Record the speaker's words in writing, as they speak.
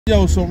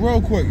Yo, so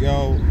real quick,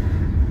 yo,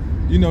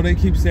 you know, they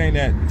keep saying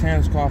that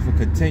Terence Crawford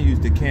continues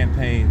to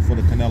campaign for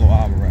the Canelo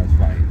Alvarez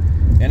fight.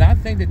 And I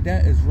think that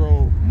that is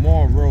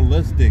more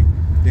realistic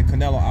than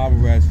Canelo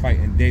Alvarez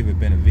fighting David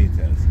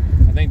Benavidez.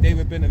 I think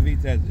David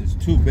Benavidez is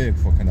too big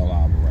for Canelo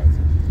Alvarez.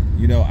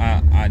 You know,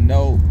 I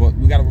know, but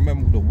we got to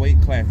remember the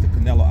weight class that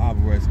Canelo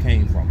Alvarez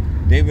came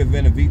from. David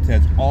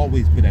Benavidez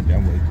always been at that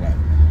weight class.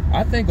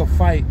 I think a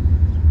fight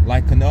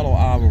like Canelo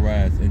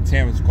Alvarez and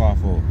Terence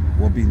Crawford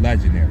will be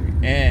legendary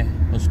and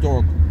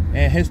historic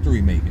and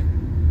history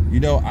making. You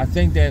know, I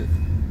think that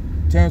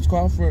Terence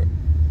Crawford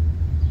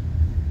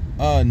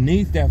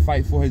needs that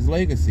fight for his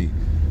legacy.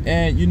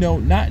 And, you know,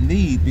 not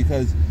need,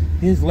 because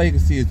his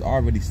legacy is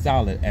already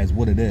solid as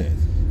what it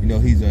is. You know,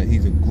 he's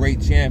a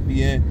great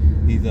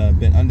champion. He's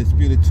been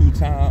undisputed 2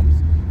 times.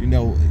 You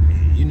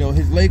know,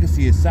 his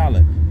legacy is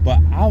solid. But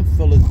I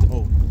feel as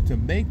though to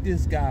make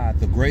this guy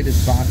the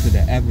greatest boxer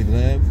that ever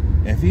lived,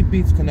 if he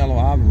beats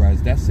Canelo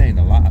Alvarez, that's saying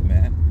a lot,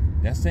 man.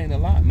 That's saying a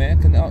lot, man.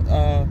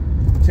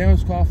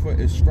 Terence Crawford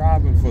is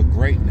striving for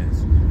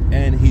greatness,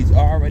 and he's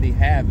already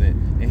have it,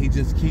 and he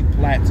just keep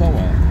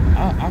plateauing.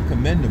 I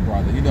commend the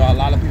brother. You know, a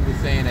lot of people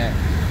saying that,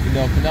 you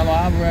know, Canelo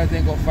Alvarez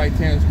ain't gonna fight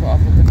Terence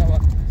Crawford.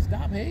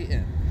 Stop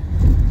hating.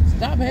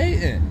 Stop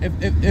hating.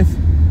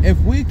 If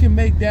we can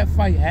make that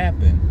fight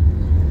happen,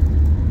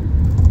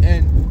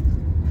 and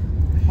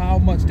how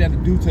much that'll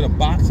do to the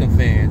boxing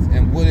fans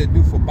and what it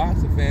do for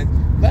boxing fans,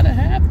 let it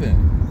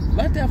happen.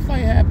 Let that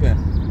fight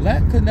happen.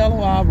 Let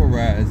Canelo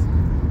Alvarez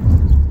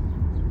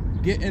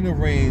get in the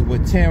ring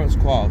with Terence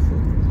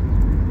Crawford.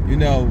 You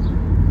know,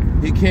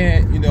 he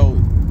can't, you know,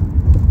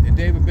 and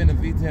David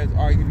Benavidez's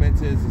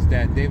argument is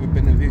that David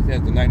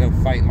Benavidez, the night of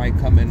the fight, might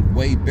come in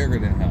way bigger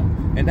than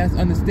him. And that's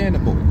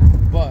understandable.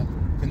 But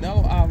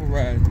Canelo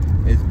Alvarez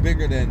is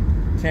bigger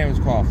than Terence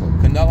Crawford.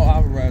 Canelo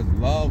Alvarez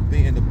loves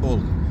being the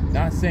bully.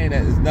 Not saying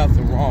that there's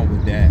nothing wrong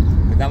with that,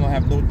 because I don't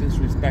have no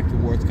disrespect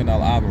towards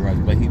Canelo Alvarez,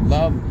 but he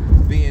loves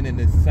being in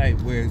this site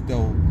where as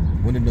though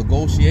when the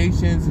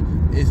negotiations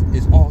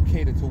is all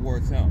catered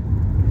towards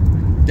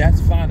him. That's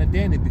fine and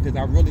dandy, because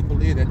I really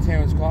believe that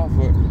Terence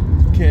Crawford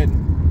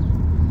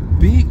can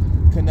beat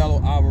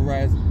Canelo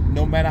Alvarez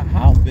no matter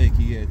how big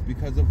he is,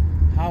 because of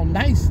how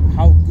nice,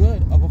 how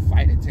good of a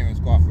fighter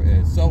Terence Crawford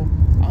is. So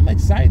I'm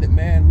excited,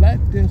 man.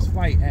 Let this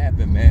fight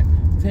happen, man.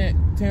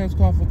 Terence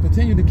Crawford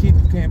continue to keep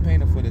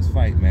campaigning for this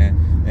fight,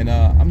 man. And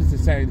I'm just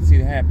excited to see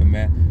it happen,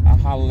 man. I'll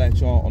holler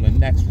at y'all on the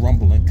next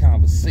rumbling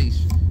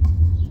conversation.